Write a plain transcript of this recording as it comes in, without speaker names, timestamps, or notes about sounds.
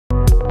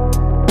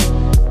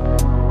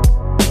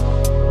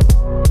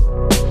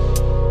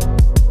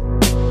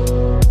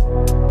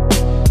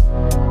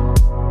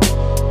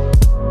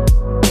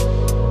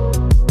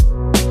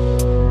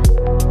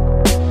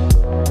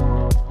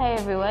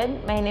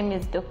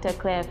Dr.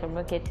 Clare from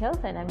Rocket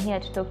Health, and I'm here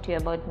to talk to you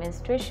about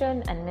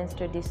menstruation and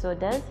menstrual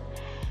disorders.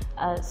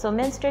 So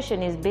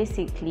menstruation is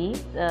basically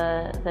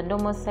the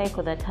normal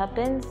cycle that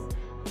happens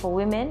for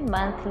women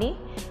monthly.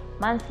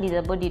 Monthly,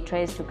 the body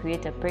tries to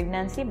create a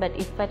pregnancy, but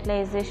if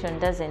fertilization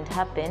doesn't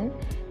happen,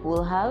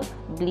 we'll have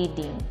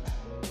bleeding.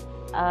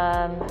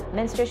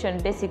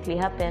 Menstruation basically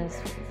happens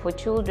for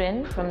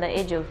children from the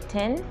age of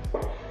 10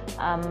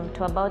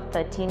 to about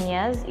 13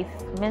 years. If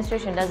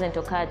menstruation doesn't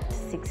occur at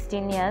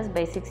 16 years,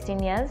 by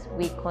 16 years,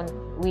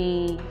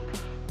 we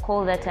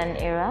call that an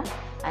error,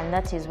 and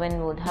that is when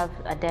we would have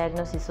a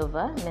diagnosis of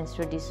a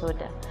menstrual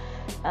disorder.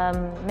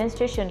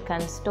 Menstruation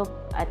can stop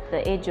at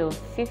the age of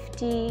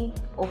 50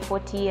 or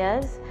 40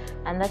 years,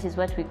 and that is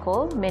what we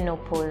call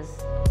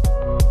menopause.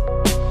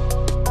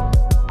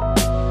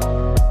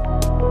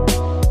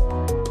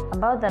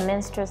 About the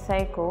menstrual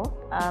cycle,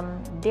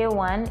 day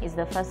 1 is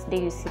the first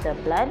day you see the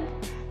blood.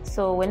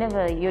 So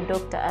whenever your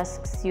doctor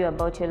asks you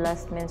about your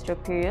last menstrual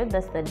period,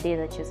 that's the day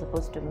that you're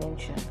supposed to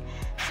mention.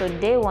 So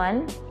day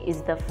 1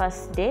 is the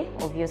first day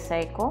of your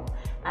cycle,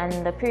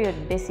 and the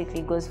period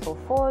basically goes for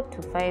 4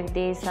 to 5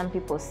 days, some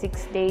people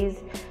 6 days.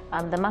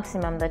 The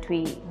maximum that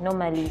we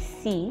normally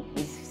see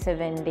is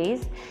 7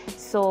 days.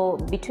 So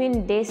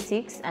between day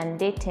 6 and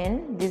day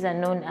 10, these are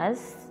known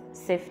as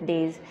safe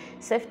days.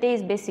 Safe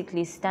days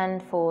basically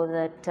stand for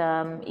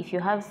that if you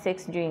have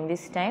sex during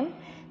this time,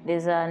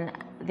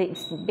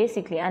 it's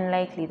basically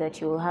unlikely that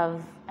you will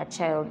have a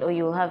child or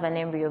you will have an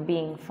embryo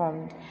being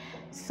formed.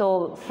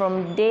 So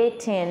from day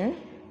 10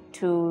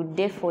 to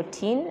day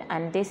 14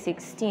 and day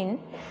 16,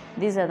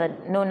 these are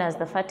known as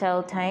the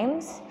fertile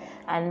times.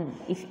 And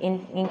if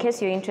in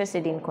case you're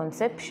interested in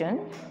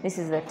conception, this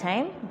is the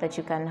time that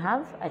you can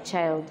have a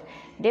child.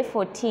 Day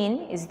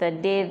 14 is the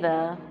day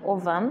the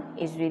ovum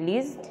is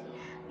released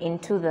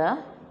into the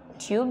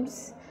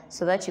tubes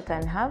so that you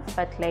can have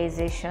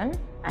fertilization,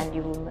 and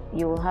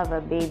you will have a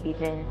baby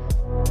then.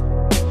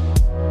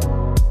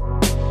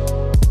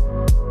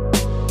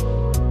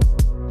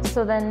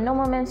 So the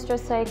normal menstrual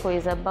cycle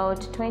is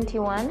about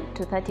 21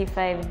 to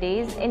 35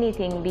 days.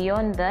 Anything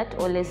beyond that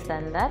or less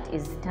than that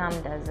is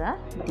termed as a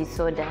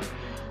disorder.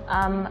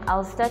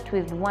 I'll start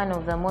with one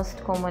of the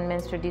most common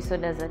menstrual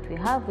disorders that we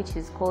have, which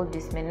is called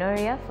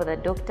dysmenorrhea for the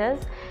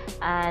doctors,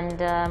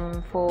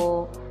 and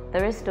for the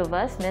rest of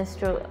us,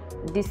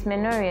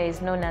 dysmenorrhea is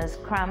known as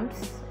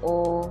cramps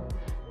or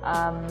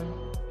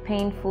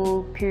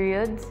painful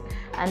periods,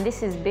 and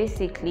this is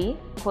basically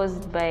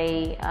caused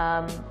by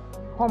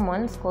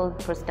hormones called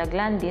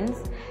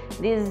prostaglandins.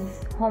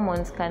 These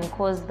hormones can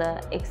cause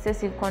the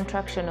excessive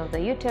contraction of the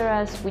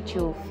uterus, which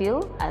you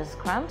feel as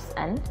cramps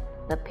and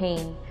the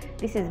pain.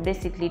 This is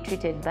basically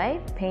treated by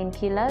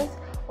painkillers,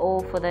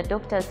 or for the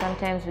doctors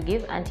sometimes we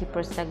give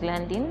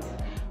antiprostaglandins,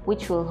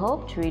 which will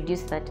help to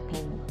reduce that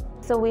pain.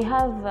 So we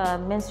have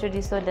menstrual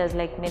disorders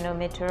like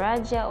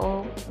menometrorrhagia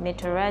or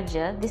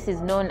metrorrhagia. This is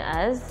known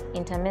as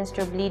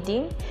intermenstrual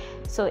bleeding.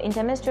 So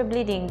intermenstrual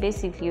bleeding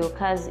basically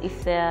occurs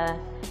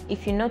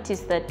if you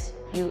notice that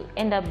you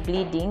end up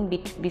bleeding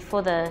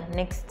before the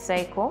next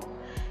cycle.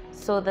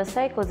 So the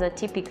cycles are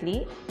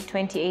typically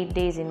 28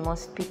 days in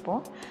most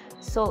people.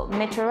 So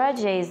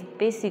metrorrhagia is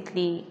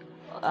basically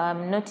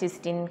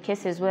noticed in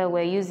cases where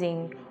we're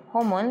using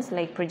hormones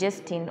like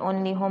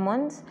progestin-only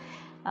hormones.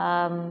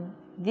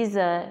 These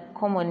are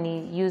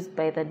commonly used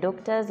by the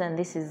doctors, and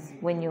this is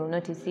when you'll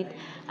notice it.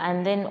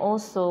 And then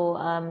also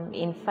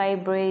in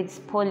fibroids,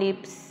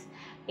 polyps,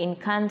 in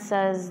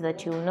cancers,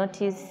 that you'll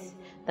notice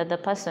that the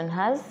person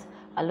has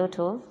a lot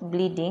of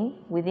bleeding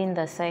within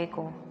the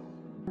cycle.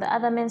 The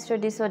other menstrual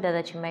disorder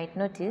that you might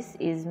notice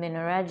is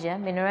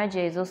menorrhagia.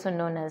 Menorrhagia is also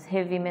known as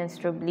heavy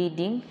menstrual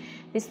bleeding.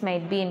 This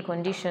might be in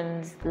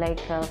conditions like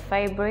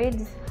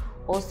fibroids.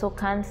 Also,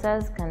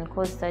 cancers can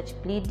cause such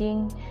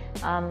bleeding.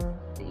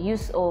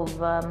 Use of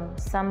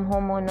some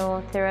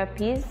hormonal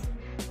therapies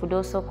could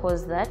also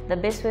cause that. The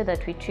best way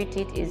that we treat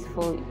it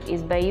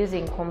is by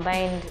using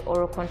combined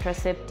oral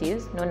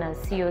contraceptives known as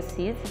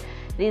COCs.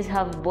 These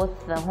have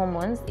both the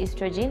hormones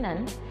estrogen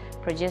and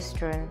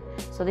progesterone,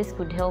 so this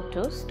could help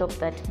to stop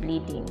that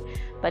bleeding.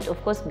 But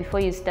of course, before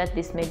you start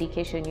this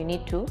medication, you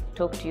need to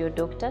talk to your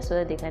doctor so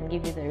that they can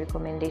give you the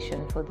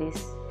recommendation for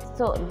this.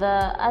 So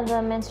the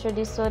other menstrual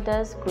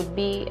disorders could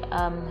be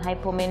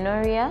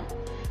hypomenorrhea.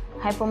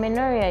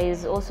 Hypomenorrhea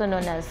is also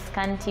known as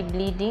scanty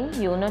bleeding.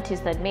 You'll notice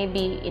that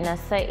maybe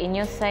in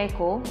your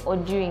cycle or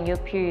during your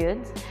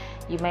periods,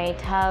 you might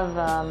have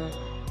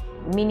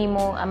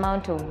minimal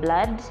amount of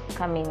blood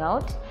coming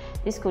out.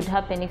 This could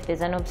happen if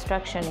there's an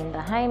obstruction in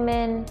the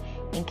hymen,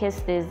 in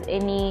case there's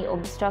any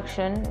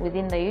obstruction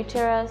within the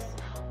uterus.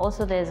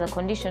 Also, there's a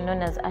condition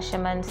known as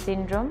Asherman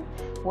syndrome,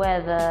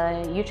 where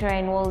the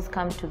uterine walls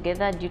come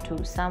together due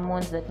to some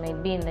wounds that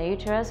might be in the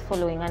uterus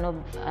following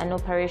an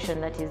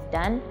operation that is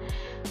done.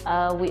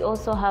 We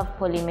also have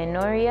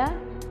polymenorrhea.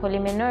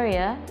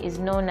 Polymenorrhea is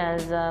known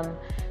as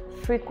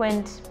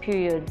frequent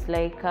periods,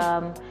 like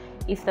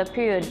if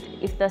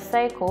the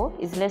cycle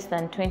is less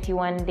than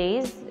 21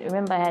 days,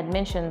 remember I had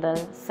mentioned the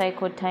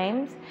cycle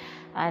times,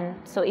 and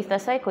so if the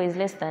cycle is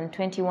less than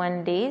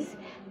 21 days,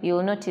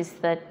 you'll notice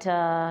that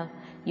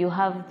you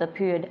have the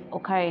period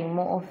occurring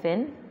more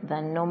often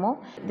than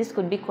normal. This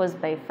could be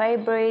caused by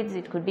fibroids,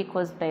 it could be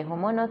caused by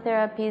hormonal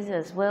therapies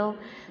as well.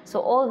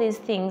 So all these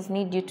things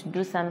need you to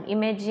do some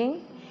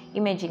imaging.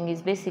 Imaging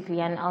is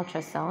basically an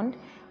ultrasound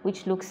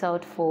which looks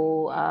out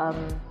for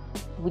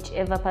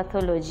whichever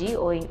pathology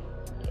or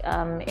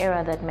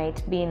error that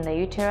might be in the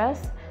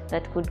uterus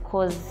that could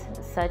cause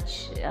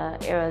such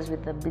errors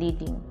with the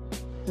bleeding.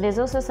 There's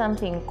also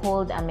something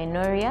called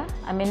amenorrhea.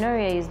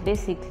 Amenorrhea is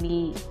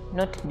basically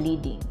not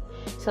bleeding.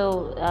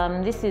 So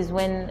this is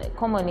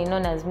commonly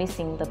known as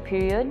missing the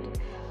period.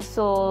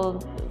 So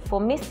for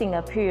missing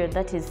a period,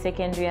 that is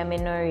secondary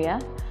amenorrhea.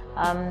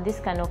 This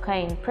can occur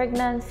in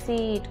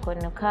pregnancy, it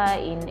can occur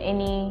in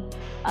any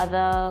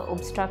other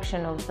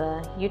obstruction of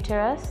the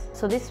uterus.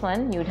 So this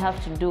one, you'd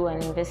have to do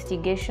an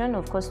investigation,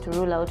 of course, to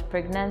rule out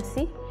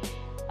pregnancy.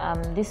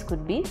 This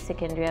could be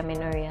secondary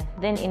amenorrhea.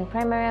 Then in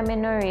primary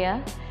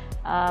amenorrhea,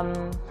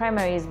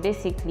 primary is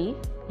basically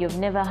you've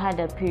never had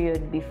a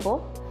period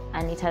before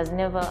and it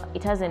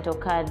hasn't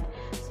occurred.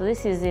 So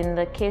this is in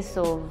the case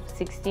of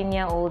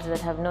 16-year-olds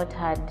that have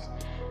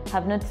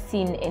not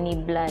seen any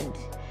blood.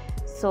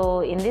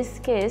 So in this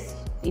case,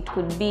 it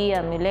could be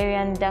a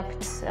Mullerian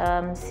duct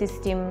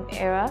system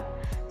error.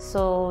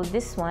 So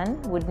this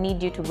one would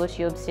need you to go to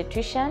your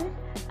obstetrician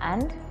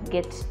and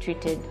get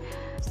treated.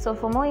 So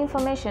for more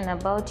information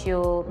about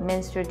your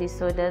menstrual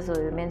disorders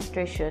or your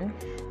menstruation,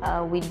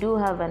 we do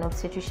have an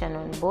obstetrician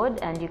on board,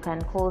 and you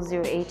can call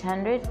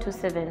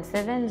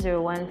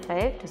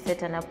 0800-277-015 to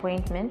set an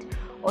appointment,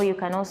 or you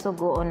can also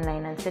go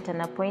online and set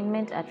an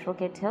appointment at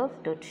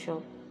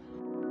rockethealth.show.